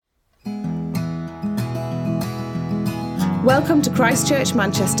Welcome to Christ Church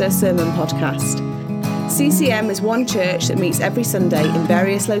Manchester Sermon Podcast. CCM is one church that meets every Sunday in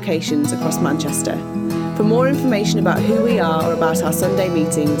various locations across Manchester. For more information about who we are or about our Sunday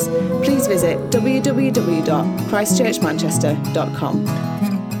meetings, please visit www.christchurchmanchester.com.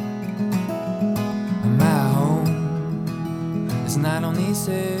 My home is not on this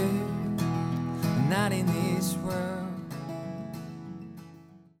earth, not in this world.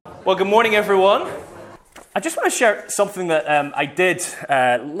 Well, good morning, everyone. I just want to share something that I did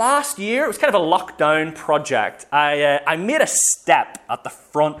last year. It was kind of a lockdown project. I made a step at the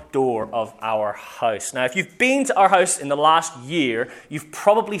front door of our house. Now, if you've been to our house in the last year, you've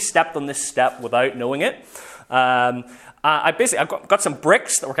probably stepped on this step without knowing it. I got some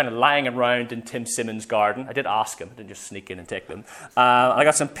bricks that were kind of lying around in Tim Simmons' garden. I did ask him. I didn't just sneak in and take them. I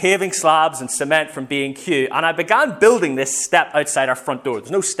got some paving slabs and cement from B&Q, and I began building this step outside our front door.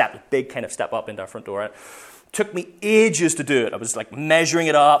 There's no step, a big kind of step up into our front door. It took me ages to do it. I was like measuring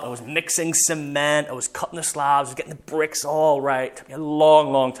it up. I was mixing cement. I was cutting the slabs. I was getting the bricks all right. It took me a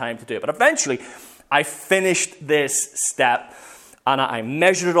long, long time to do it. But eventually, I finished this step. And I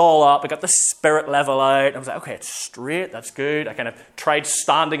measured it all up. I got the spirit level out. I was like, okay, it's straight. That's good. I kind of tried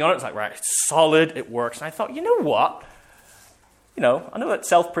standing on it. It's like, right, it's solid. It works. And I thought, you know what? I know that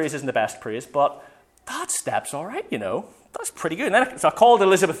self-praise isn't the best praise, but that step's all right, That's pretty good. And then so I called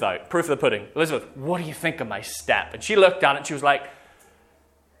Elizabeth out, proof of the pudding. Elizabeth, what do you think of my step? And she looked at it and she was like,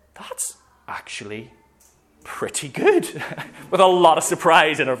 that's actually pretty good, with a lot of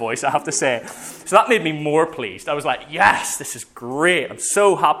surprise in her voice, I have to say. So that made me more pleased. I was like, yes, this is great. I'm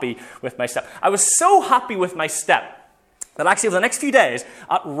so happy with my step. I was so happy with my step that actually over the next few days,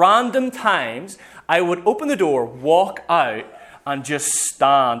 at random times, I would open the door, walk out, and just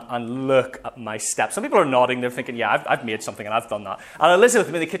stand and look at my step. Some people are nodding. They're thinking, yeah, I've made something and I've done that. And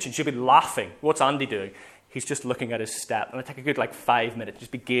Elizabeth in the kitchen, she'll be laughing. What's Andy doing? He's just looking at his step. And I take a good 5 minutes,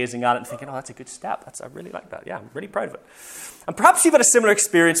 just be gazing at it and thinking, oh, that's a good step. I really like that. Yeah, I'm really proud of it. And perhaps you've had a similar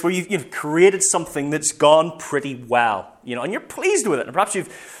experience where you've created something that's gone pretty well, and you're pleased with it. And perhaps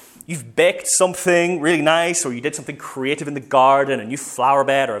you've baked something really nice, or you did something creative in the garden, a new flower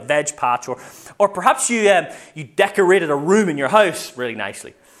bed or a veg patch, or perhaps you decorated a room in your house really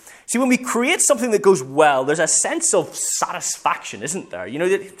nicely. See, when we create something that goes well, there's a sense of satisfaction, isn't there?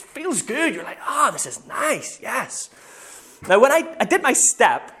 It feels good. You're like, this is nice, yes. Now, when I did my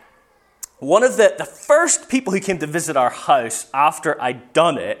step, one of the first people who came to visit our house after I'd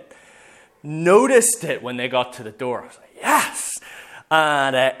done it noticed it when they got to the door. I was like, yes.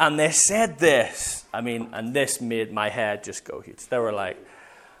 And they said this, and this made my head just go huge. They were like,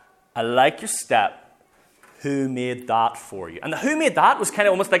 I like your step. Who made that for you? And the who made that was kind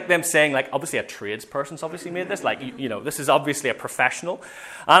of almost like them saying, obviously a tradesperson's obviously made this. This is obviously a professional.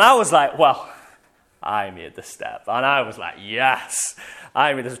 And I was like, well, I made the step. And I was like, yes,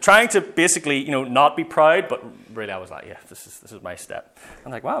 I made this. Trying to basically, not be proud, but really I was like, yeah, this is my step.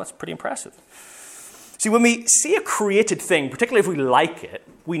 I'm like, wow, that's pretty impressive. See, when we see a created thing, particularly if we like it,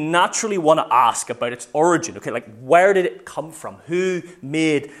 we naturally want to ask about its origin. Okay, where did it come from? Who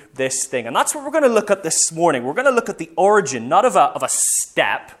made this thing? And that's what we're going to look at this morning. We're going to look at the origin, not of a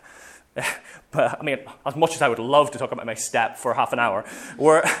step. But, as much as I would love to talk about my step for half an hour,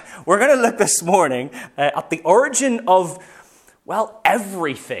 we're going to look this morning at the origin of,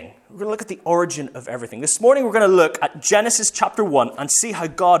 everything. We're going to look at the origin of everything. This morning we're going to look at Genesis chapter 1 and see how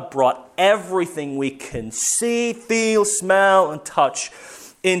God brought everything we can see, feel, smell, and touch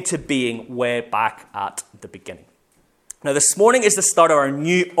into being way back at the beginning. Now, this morning is the start of our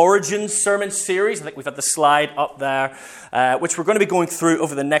new Origins sermon series. I think we've had the slide up there, which we're going to be going through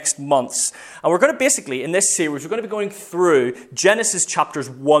over the next months. And we're going to basically, in this series, we're going to be going through Genesis chapters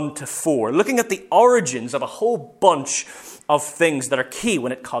 1 to 4, looking at the origins of a whole bunch of things that are key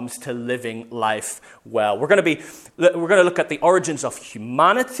when it comes to living life well. We're going to look at the origins of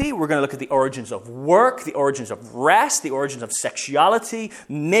humanity. We're going to look at the origins of work, the origins of rest, the origins of sexuality,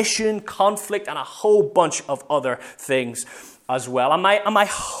 mission, conflict, and a whole bunch of other things as well. And my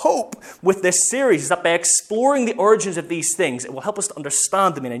hope with this series is that by exploring the origins of these things, it will help us to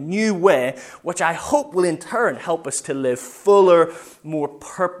understand them in a new way, which I hope will in turn help us to live fuller, more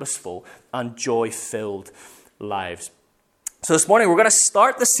purposeful, and joy-filled lives. So this morning we're going to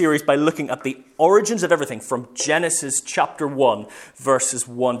start the series by looking at the origins of everything from Genesis chapter 1, verses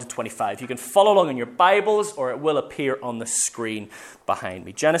 1 to 25. You can follow along in your Bibles or it will appear on the screen behind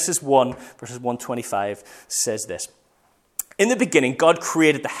me. Genesis 1, verses 1 to 25 says this. In the beginning, God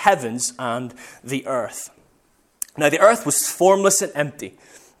created the heavens and the earth. Now the earth was formless and empty.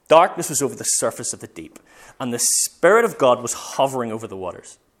 Darkness was over the surface of the deep, and the Spirit of God was hovering over the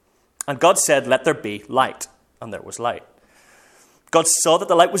waters. And God said, "Let there be light," and there was light. God saw that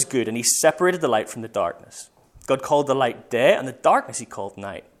the light was good, and he separated the light from the darkness. God called the light day, and the darkness he called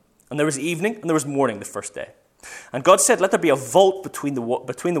night. And there was evening, and there was morning the first day. And God said, let there be a vault between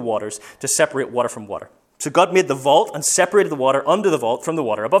the waters to separate water from water. So God made the vault and separated the water under the vault from the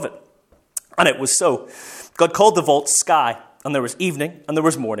water above it. And it was so. God called the vault sky, and there was evening, and there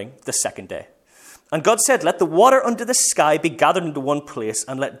was morning the second day. And God said, let the water under the sky be gathered into one place,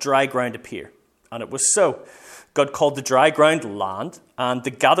 and let dry ground appear. And it was so. God called the dry ground land, and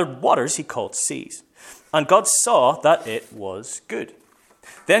the gathered waters he called seas. And God saw that it was good.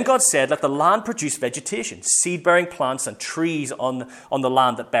 Then God said, let the land produce vegetation, seed-bearing plants and trees on the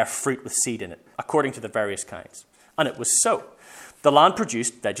land that bear fruit with seed in it, according to the various kinds. And it was so. The land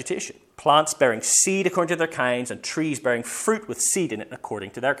produced vegetation, plants bearing seed according to their kinds, and trees bearing fruit with seed in it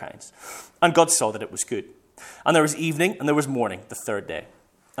according to their kinds. And God saw that it was good. And there was evening, and there was morning the third day.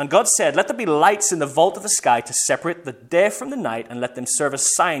 And God said, let there be lights in the vault of the sky to separate the day from the night, and let them serve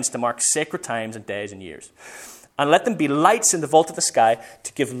as signs to mark sacred times and days and years. And let them be lights in the vault of the sky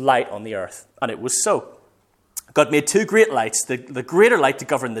to give light on the earth. And it was so. God made two great lights, the greater light to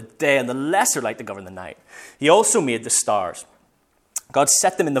govern the day and the lesser light to govern the night. He also made the stars. God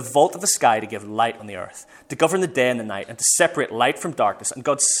set them in the vault of the sky to give light on the earth, to govern the day and the night, and to separate light from darkness. And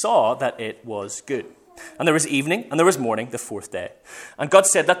God saw that it was good. And there was evening, and there was morning, the fourth day. And God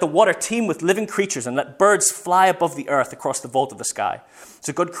said, let the water teem with living creatures, and let birds fly above the earth across the vault of the sky.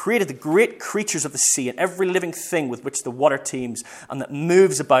 So God created the great creatures of the sea, and every living thing with which the water teems, and that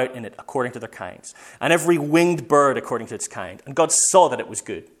moves about in it according to their kinds, and every winged bird according to its kind. And God saw that it was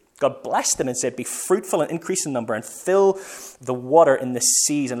good. God blessed them and said, be fruitful and increase in number, and fill the water in the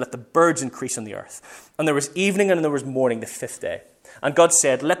seas, and let the birds increase on the earth. And there was evening, and there was morning, the fifth day. And God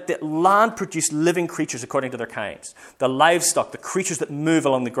said, let the land produce living creatures according to their kinds, the livestock, the creatures that move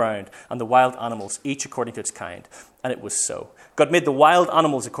along the ground, and the wild animals, each according to its kind. And it was so. God made the wild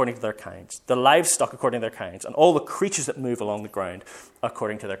animals according to their kinds, the livestock according to their kinds, and all the creatures that move along the ground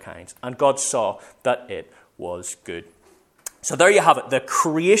according to their kinds. And God saw that it was good. So there you have it, the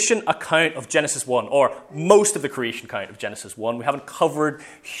creation account of Genesis 1, or most of the creation account of Genesis 1. We haven't covered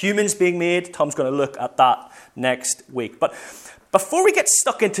humans being made. Tom's going to look at that next week. But before we get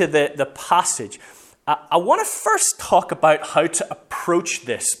stuck into the passage, I want to first talk about how to approach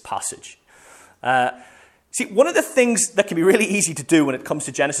this passage. See, one of the things that can be really easy to do when it comes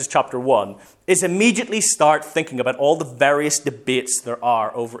to Genesis chapter 1 is immediately start thinking about all the various debates there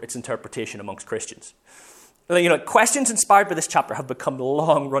are over its interpretation amongst Christians. You know, questions inspired by this chapter have become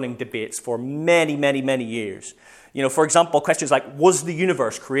long-running debates for many, many, many years. You know, for example, questions like, was the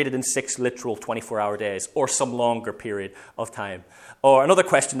universe created in 6 literal 24-hour days or some longer period of time? Or another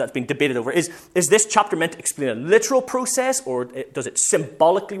question that's been debated over is this chapter meant to explain a literal process, or does it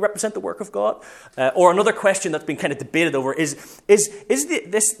symbolically represent the work of God? Or another question that's been kind of debated over is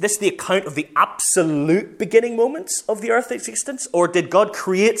this the account of the absolute beginning moments of the earth's existence? Or did God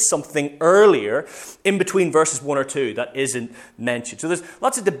create something earlier in between verses 1 or 2 that isn't mentioned? So there's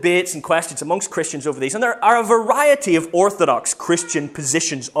lots of debates and questions amongst Christians over these, and there are a variety of orthodox Christian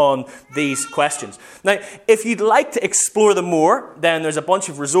positions on these questions. Now, if you'd like to explore them more, then there's a bunch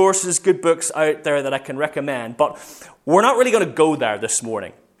of resources, good books out there that I can recommend, but we're not really going to go there this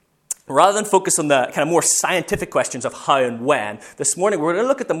morning. Rather than focus on the kind of more scientific questions of how and when, this morning we're going to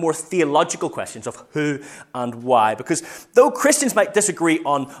look at the more theological questions of who and why. Because though Christians might disagree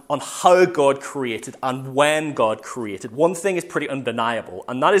on how God created and when God created, one thing is pretty undeniable,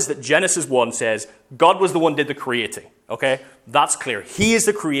 and that is that Genesis 1 says God was the one who did the creating. Okay? That's clear. He is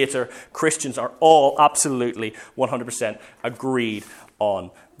the creator. Christians are all absolutely 100% agreed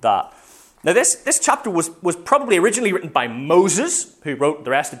on that. Now, this chapter was probably originally written by Moses, who wrote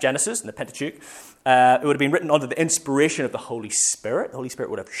the rest of Genesis and the Pentateuch. It would have been written under the inspiration of the Holy Spirit. The Holy Spirit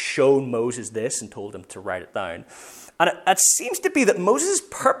would have shown Moses this and told him to write it down. And it seems to be that Moses'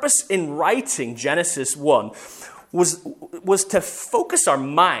 purpose in writing Genesis 1 was to focus our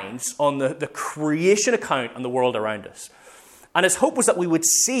minds on the creation account and the world around us. And his hope was that we would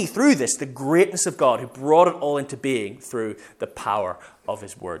see through this the greatness of God who brought it all into being through the power of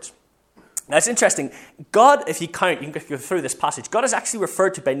his words. Now, it's interesting. God, if you count, you can go through this passage, God is actually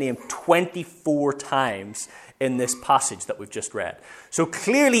referred to by name 24 times in this passage that we've just read. So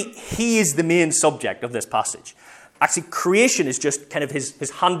clearly, he is the main subject of this passage. Actually, creation is just kind of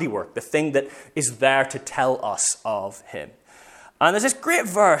his handiwork, the thing that is there to tell us of him. And there's this great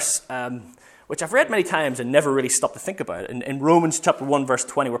verse, which I've read many times and never really stopped to think about, in Romans chapter 1, verse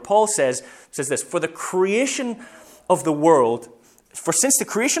 20, where Paul says this, for the creation of the world For since the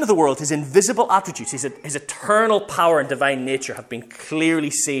creation of the world, his invisible attributes, his eternal power and divine nature have been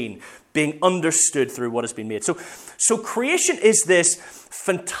clearly seen, being understood through what has been made. So creation is this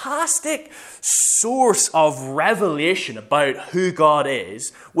fantastic source of revelation about who God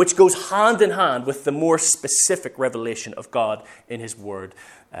is, which goes hand in hand with the more specific revelation of God in his word,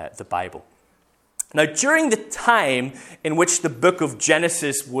 the Bible. Now, during the time in which the book of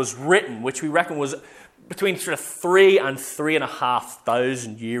Genesis was written, which we reckon was between sort of 3,000 and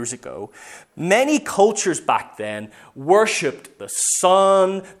 3,500 years ago, many cultures back then worshipped the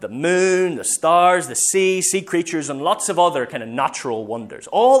sun, the moon, the stars, the sea creatures, and lots of other kind of natural wonders.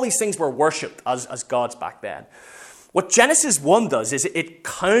 All these things were worshipped as gods back then. What Genesis 1 does is it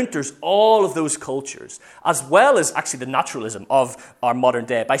counters all of those cultures, as well as actually the naturalism of our modern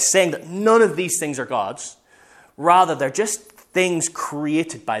day, by saying that none of these things are gods. Rather, they're just things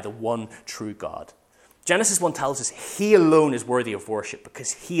created by the one true God. Genesis 1 tells us he alone is worthy of worship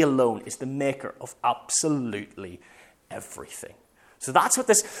because he alone is the maker of absolutely everything. So that's what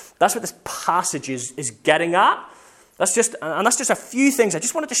this passage is getting at. That's just a few things I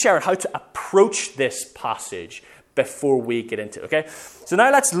just wanted to share how to approach this passage before we get into it, okay? So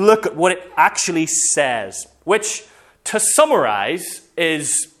now let's look at what it actually says, which, to summarize,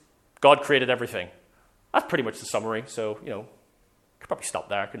 is God created everything. That's pretty much the summary. So, could probably stop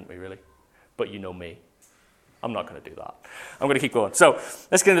there, couldn't we, really? But you know me. I'm not going to do that. I'm going to keep going. So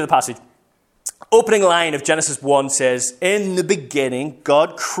let's get into the passage. Opening line of Genesis 1 says, in the beginning,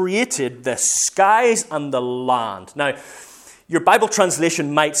 God created the skies and the land. Now, your Bible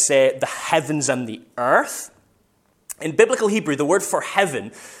translation might say the heavens and the earth. In biblical Hebrew, the word for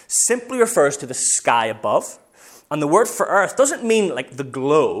heaven simply refers to the sky above. And the word for earth doesn't mean like the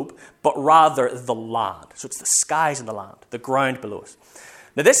globe, but rather the land. So it's the skies and the land, the ground below us.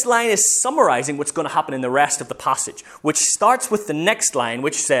 Now, this line is summarizing what's going to happen in the rest of the passage, which starts with the next line,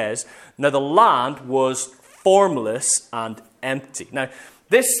 which says, now the land was formless and empty. Now,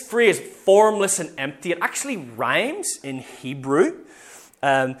 this phrase, formless and empty, it actually rhymes in Hebrew.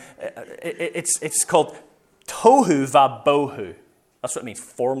 It's called tohu vabohu. That's what it means,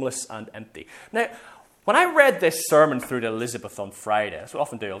 formless and empty. Now, when I read this sermon through to Elizabeth on Friday, that's what I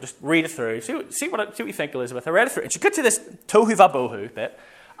often do. I'll just read it through, see what you think, Elizabeth. I read it through, and she got to this tohu vabohu bit,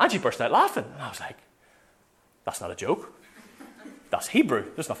 and she burst out laughing. And I was like, that's not a joke. That's Hebrew.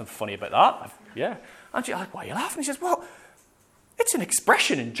 There's nothing funny about that. Yeah. And she's like, why are you laughing? She says, well, it's an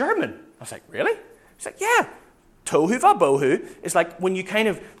expression in German. I was like, really? She's like, yeah. Tohu vabohu is like when you kind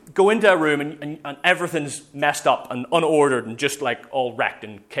of go into a room and everything's messed up and unordered and just like all wrecked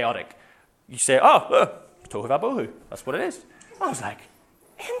and chaotic. You say, tohu vabohu. That's what it is. I was like,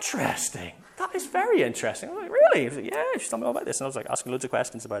 interesting. That is very interesting. I was like, really? I was like, yeah, she's told me all about this. And I was like asking loads of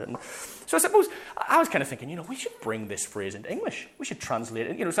questions about it. And so I suppose I was kind of thinking, we should bring this phrase into English. We should translate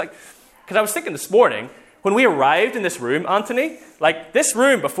it. It's like, because I was thinking this morning, when we arrived in this room, Anthony, like this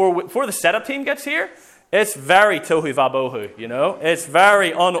room before the setup team gets here, it's very tohu vabohu, It's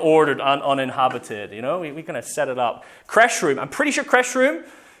very unordered and uninhabited, We kind of set it up. Creche room. I'm pretty sure creche room,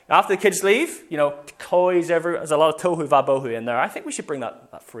 after the kids leave, toys everywhere. There's a lot of tohu vabohu in there. I think we should bring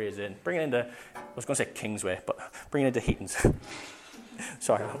that phrase in. Bring it into, I was going to say Kingsway, but bring it into Heaton's.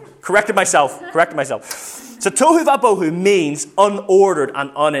 Sorry, corrected myself. So tohu vabohu means unordered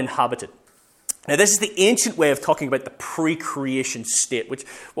and uninhabited. Now, this is the ancient way of talking about the pre-creation state,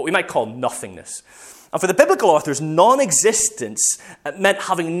 what we might call nothingness. And for the biblical authors, non-existence meant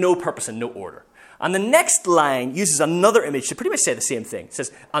having no purpose and no order. And the next line uses another image to pretty much say the same thing. It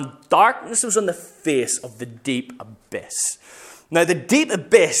says, and darkness was on the face of the deep abyss. Now, the deep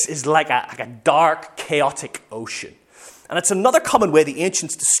abyss is like a dark, chaotic ocean. And it's another common way the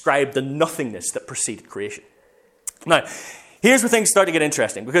ancients described the nothingness that preceded creation. Now, here's where things start to get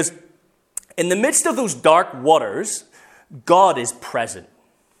interesting, because in the midst of those dark waters, God is present.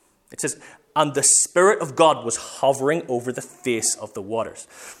 It says, and the Spirit of God was hovering over the face of the waters.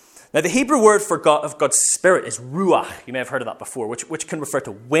 Now, the Hebrew word for God's Spirit is ruach. You may have heard of that before, which can refer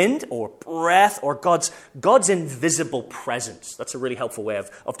to wind or breath or God's invisible presence. That's a really helpful way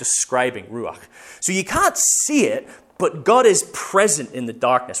of describing ruach. So you can't see it, but God is present in the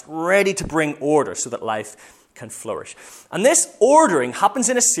darkness, ready to bring order so that life can flourish. And this ordering happens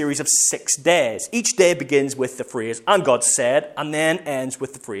in a series of 6 days. Each day begins with the phrase, and God said, and then ends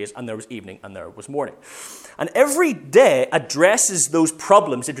with the phrase, and there was evening, and there was morning. And every day addresses those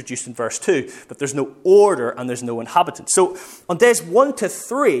problems introduced in verse 2, that there's no order and there's no inhabitant. So on days 1 to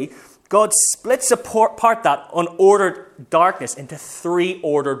 3, God splits apart that unordered darkness into 3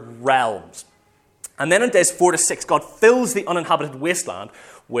 ordered realms. And then on days 4 to 6, God fills the uninhabited wasteland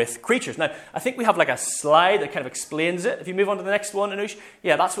with creatures. Now, I think we have like a slide that kind of explains it. If you move on to the next one, Anush.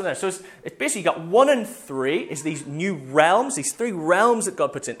 Yeah, that's one there. So it's basically got 1 and 3 is these new realms, these 3 realms that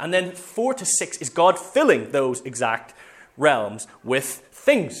God puts in. And then 4 to 6 is God filling those exact realms with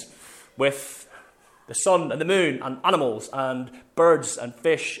things, with the sun and the moon and animals and birds and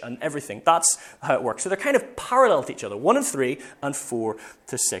fish and everything. That's how it works. So they're kind of parallel to each other, 1 and 3 and 4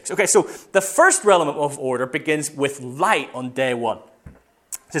 to 6. Okay, so the first realm of order begins with light on day 1.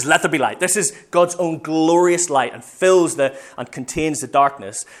 It says, let there be light. This is God's own glorious light and fills and contains the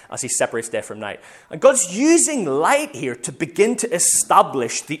darkness as he separates day from night. And God's using light here to begin to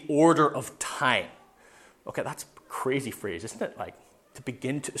establish the order of time. Okay, that's a crazy phrase, isn't it? Like, to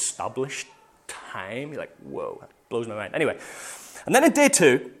begin to establish time. You're like, whoa, that blows my mind. Anyway, and then in day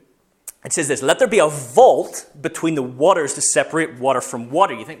 2, it says this, let there be a vault between the waters to separate water from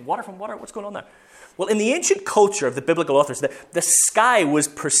water. You think, water from water? What's going on there? Well, in the ancient culture of the biblical authors, the sky was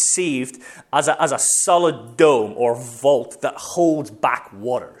perceived as a solid dome or vault that holds back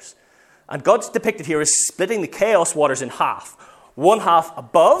waters. And God's depicted here as splitting the chaos waters in half. One half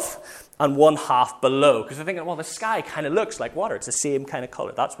above and one half below. Because they're thinking, well, the sky kind of looks like water. It's the same kind of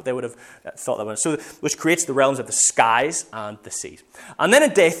color. That's what they would have thought that was. So, which creates the realms of the skies and the seas. And then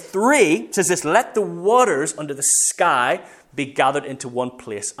in day 3, it says this, let the waters under the sky be gathered into one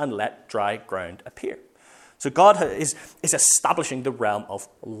place and let dry ground appear. So God is establishing the realm of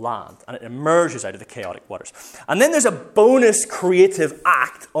land, and it emerges out of the chaotic waters. And then there's a bonus creative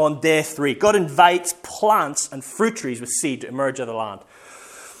act on day 3. God invites plants and fruit trees with seed to emerge out of the land.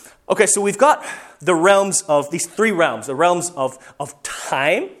 Okay, so we've got the realms of these 3 realms, the realms of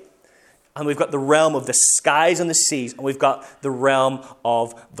time, and we've got the realm of the skies and the seas, and we've got the realm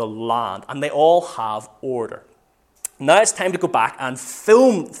of the land, and they all have order. Now it's time to go back and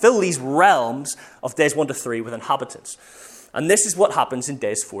fill these realms of days 1 to 3 with inhabitants. And this is what happens in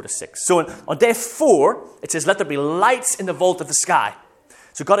days 4 to 6. So on day 4, it says, let there be lights in the vault of the sky.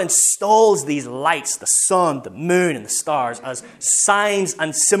 So God installs these lights, the sun, the moon, and the stars, as signs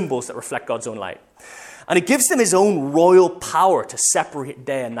and symbols that reflect God's own light. And he gives them his own royal power to separate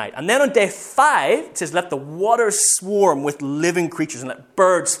day and night. And then on day 5, it says, let the waters swarm with living creatures and let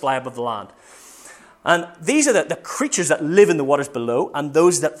birds fly above the land. And these are the creatures that live in the waters below and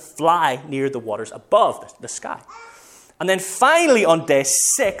those that fly near the waters above the sky. And then finally on day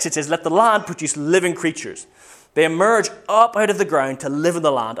 6, it says, let the land produce living creatures. They emerge up out of the ground to live in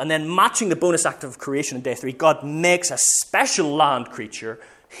the land. And then matching the bonus act of creation in day 3, God makes a special land creature,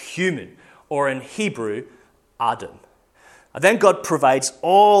 human, or in Hebrew, Adam. And then God provides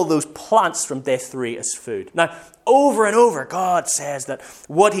all those plants from day 3 as food. Now, over and over, God says that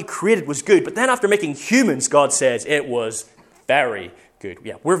what he created was good. But then after making humans, God says it was very good.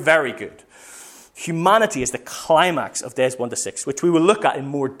 Yeah, we're very good. Humanity is the climax of days 1 to 6, which we will look at in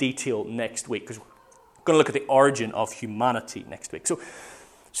more detail next week, because we're going to look at the origin of humanity next week.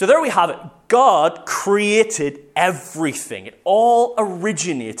 So there we have it. God created everything. It all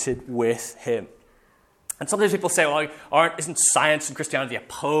originated with him. And sometimes people say, well, isn't science and Christianity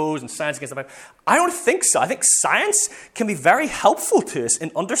opposed and science against the Bible? I don't think so. I think science can be very helpful to us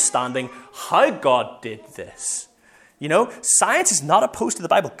in understanding how God did this. You know, science is not opposed to the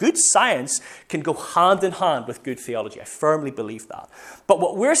Bible. Good science can go hand in hand with good theology. I firmly believe that. But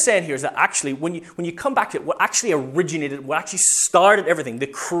what we're saying here is that actually, when you come back to it, what actually originated, what actually started everything, the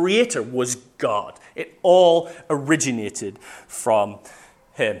creator was God. It all originated from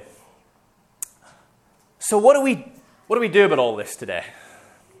him. So what do we do about all this today?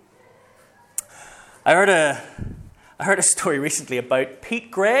 I heard a story recently about Pete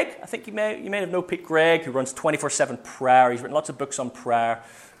Greig. I think you may have known Pete Greig, who runs 24/7 Prayer. He's written lots of books on prayer.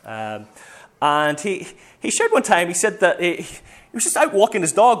 And he shared one time, he said that he was just out walking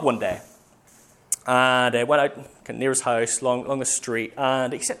his dog one day. And went out near his house, along the street.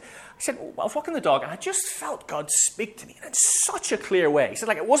 And he said, I was walking the dog and I just felt God speak to me in such a clear way. He said,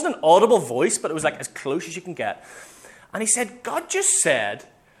 like, it wasn't an audible voice, but it was like as close as you can get. And he said, God just said,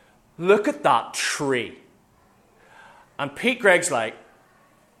 look at that tree. And Pete Greig's like,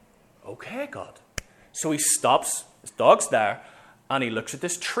 okay, God. So he stops, his dog's there, and he looks at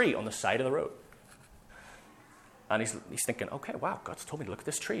this tree on the side of the road. And he's thinking, okay, wow, God's told me to look at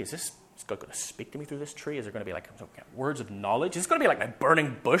this tree. Is God going to speak to me through this tree? Is there going to be like words of knowledge? Is this going to be like my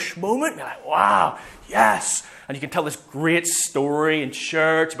burning bush moment? You're like, wow, yes. And you can tell this great story in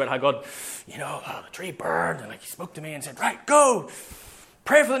church about how God, the tree burned and like he spoke to me and said, right, go,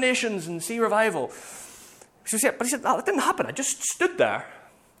 pray for the nations and see revival. He said, that didn't happen. I just stood there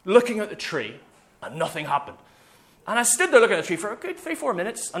looking at the tree and nothing happened. And I stood there looking at the tree for a good 3-4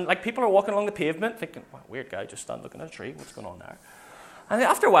 minutes, and like people are walking along the pavement thinking, wow, weird guy, just stand looking at a tree. What's going on there? And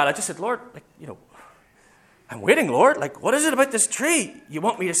after a while, I just said, Lord, I'm waiting, Lord. What is it about this tree you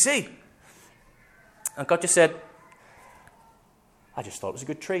want me to see? And God just said, I just thought it was a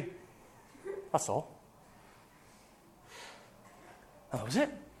good tree. That's all. And that was it.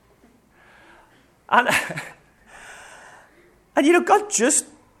 And God just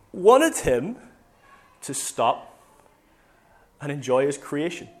wanted him to stop and enjoy his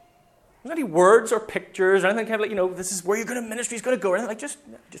creation. There's any words or pictures or anything kind of this is where you're going to ministry, is going to go. Or anything. Just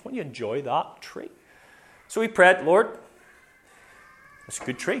want you to enjoy that tree. So he prayed, Lord, it's a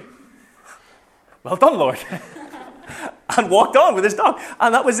good tree. Well done, Lord. And walked on with his dog.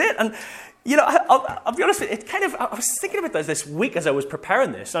 And that was it. And, I'll be honest with you, I was thinking about this week as I was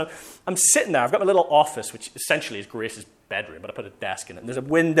preparing this. So I'm sitting there. I've got my little office, which essentially is Grace's bedroom, but I put a desk in it. And there's a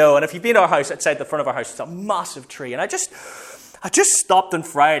window. And if you've been to our house, outside the front of our house, it's a massive tree. And I just stopped on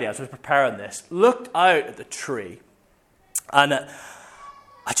Friday as I was preparing this, looked out at the tree, and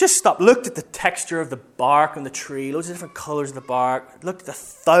I just stopped, looked at the texture of the bark on the tree, loads of different colors of the bark, looked at the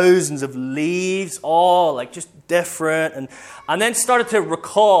thousands of leaves, all just different, and then started to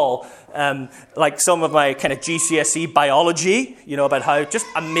recall some of my kind of GCSE biology, about how just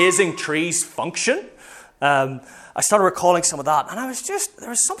amazing trees function. I started recalling some of that, and there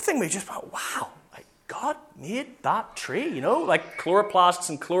was something where you just went, wow, God made that tree, like chloroplasts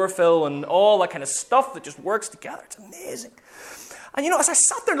and chlorophyll and all that kind of stuff that just works together. It's amazing. And as I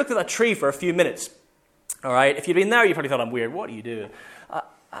sat there and looked at that tree for a few minutes, all right, if you'd been there, you probably thought I'm weird. What are you doing?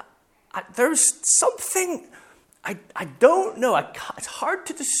 There's something, I don't know, it's hard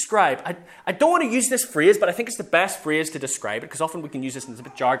to describe. I don't want to use this phrase, but I think it's the best phrase to describe it, because often we can use this and it's a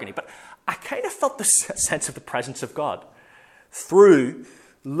bit jargony. But I kind of felt the sense of the presence of God through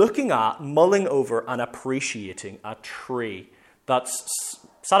looking at, mulling over, and appreciating a tree that's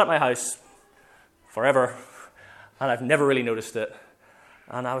sat at my house forever, and I've never really noticed it.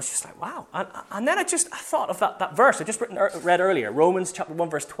 And I was just like, wow. And then I thought of that verse I just read earlier, Romans chapter 1,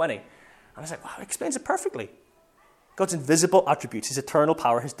 verse 20. And I was like, wow, it explains it perfectly. God's invisible attributes, his eternal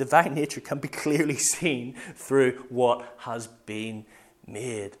power, his divine nature can be clearly seen through what has been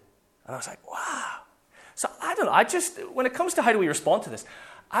made. And I was like, wow. So I don't know, when it comes to how do we respond to this,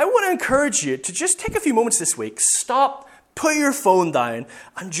 I want to encourage you to just take a few moments this week, stop, put your phone down,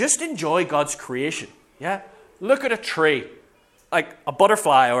 and just enjoy God's creation. Yeah? Look at a tree, like a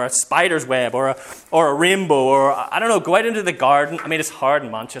butterfly or a spider's web or a rainbow, or I don't know, go out into the garden. I mean, it's hard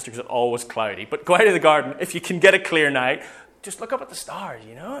in Manchester because it's always cloudy, but go out into the garden if you can get a clear night. Just look up at the stars,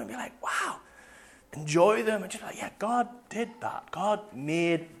 and be like, wow. Enjoy them and just be like, yeah, God did that. God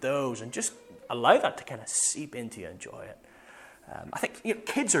made those, and just allow that to kind of seep into you and enjoy it. I think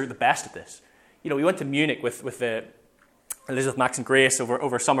kids are the best at this. We went to Munich with Elizabeth, Max, and Grace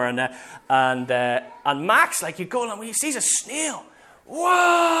over summer, and Max, you go along when he sees a snail.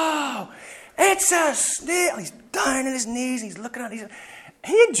 Whoa! It's a snail! He's down on his knees. He's looking at it.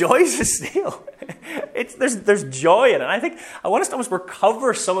 He enjoys the snail. There's joy in it. And I think I want us to almost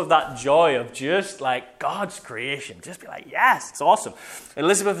recover some of that joy of just God's creation. Just be like, yes, it's awesome.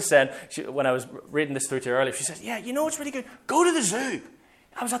 Elizabeth was saying, when I was reading this through to her earlier, she says, yeah, what's really good? Go to the zoo.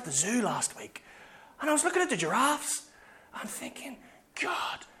 I was at the zoo last week, and I was looking at the giraffes. I'm thinking,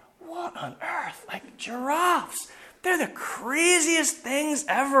 God, what on earth? Giraffes. They're the craziest things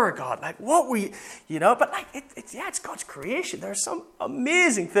ever, God. What we, but it's God's creation. There are some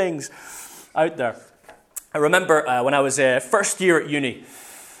amazing things out there. I remember when I was first year at uni,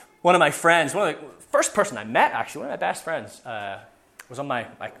 one of my friends, the first person I met, actually, one of my best friends, was on my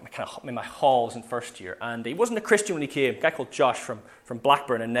halls in first year. And he wasn't a Christian when he came, a guy called Josh from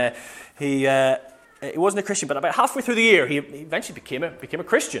Blackburn. And he wasn't a Christian, but about halfway through the year, he eventually became a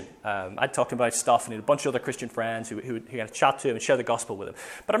Christian. I'd talked to him about stuff, and he had a bunch of other Christian friends who had a chat to him and share the gospel with him.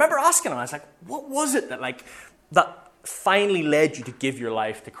 But I remember asking him, I was like, what was it that finally led you to give your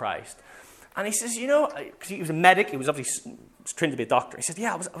life to Christ? And he says, because he was a medic, he was obviously trained to be a doctor. He said,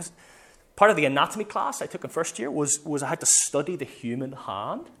 yeah, I was part of the anatomy class I took in first year was I had to study the human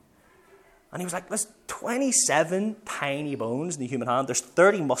hand. And he was like, there's 27 tiny bones in the human hand. There's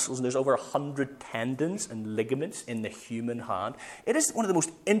 30 muscles, and there's over 100 tendons and ligaments in the human hand. It is one of the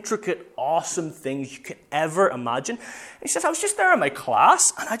most intricate, awesome things you can ever imagine. And he says, I was just there in my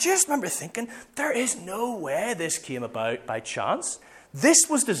class, and I just remember thinking, there is no way this came about by chance. This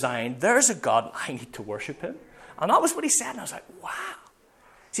was designed. There's a God, and I need to worship him. And that was what he said, and I was like, wow.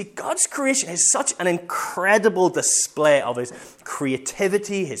 See, God's creation is such an incredible display of his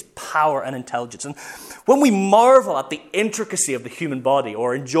creativity, his power, and intelligence. And when we marvel at the intricacy of the human body,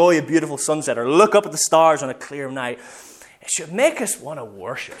 or enjoy a beautiful sunset, or look up at the stars on a clear night, it should make us want to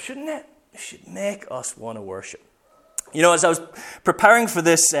worship, shouldn't it? It should make us want to worship. You know, as I was preparing for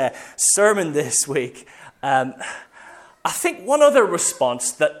this sermon this week, I think one other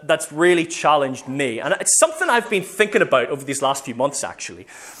response that's really challenged me, and it's something I've been thinking about over these last few months actually,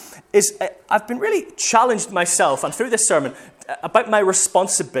 is I've been really challenged myself, and through this sermon, about my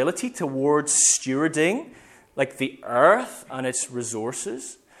responsibility towards stewarding like the earth and its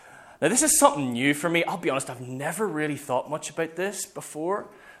resources. Now, this is something new for me. I'll be honest, I've never really thought much about this before.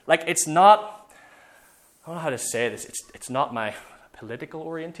 Like, it's not, I don't know how to say this, it's not my political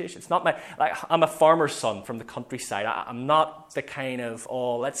orientation. It's not I'm a farmer's son from the countryside. I'm not the kind of,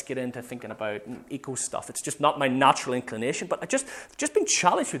 let's get into thinking about eco stuff. It's just not my natural inclination. But I've just been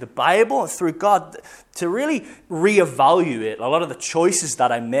challenged through the Bible and through God to really reevaluate a lot of the choices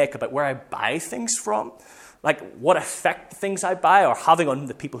that I make about where I buy things from. Like what effect the things I buy are having on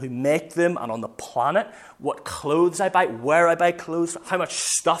the people who make them and on the planet. What clothes I buy, where I buy clothes, how much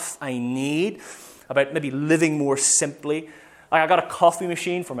stuff I need. About maybe living more simply. Like I got a coffee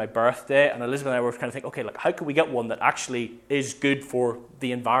machine for my birthday, and Elizabeth and I were kind of thinking, okay, how can we get one that actually is good for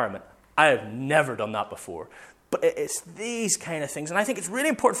the environment? I have never done that before. But it's these kind of things. And I think it's really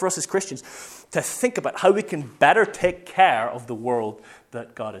important for us as Christians to think about how we can better take care of the world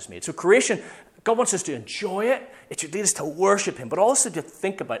that God has made. So creation, God wants us to enjoy it. It should lead us to worship Him, but also to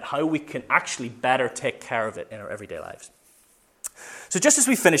think about how we can actually better take care of it in our everyday lives. So just as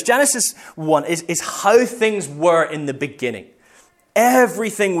we finish, Genesis 1 is how things were in the beginning.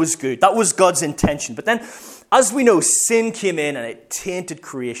 Everything was good. That was God's intention. But then, as we know, sin came in and it tainted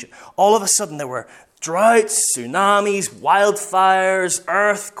creation. All of a sudden, there were droughts, tsunamis, wildfires,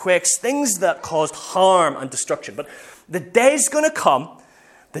 earthquakes, things that caused harm and destruction. But the day's going to come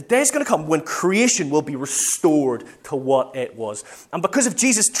when creation will be restored to what it was. And because of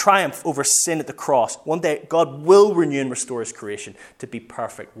Jesus' triumph over sin at the cross, one day God will renew and restore His creation to be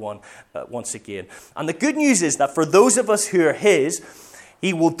perfect once again. And the good news is that for those of us who are His,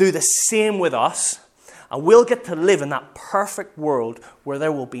 He will do the same with us. And we'll get to live in that perfect world where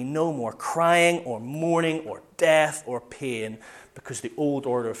there will be no more crying or mourning or death or pain, because the old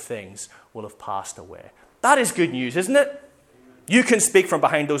order of things will have passed away. That is good news, isn't it? You can speak from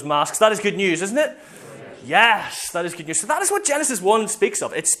behind those masks. That is good news, isn't it? Yes, that is good news. So that is what Genesis 1 speaks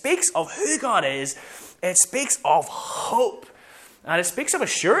of. It speaks of who God is. It speaks of hope. And it speaks of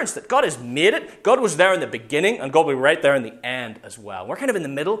assurance that God has made it. God was there in the beginning, and God will be right there in the end as well. We're kind of in the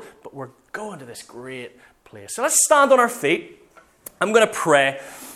middle, but we're going to this great place. So let's stand on our feet. I'm going to pray,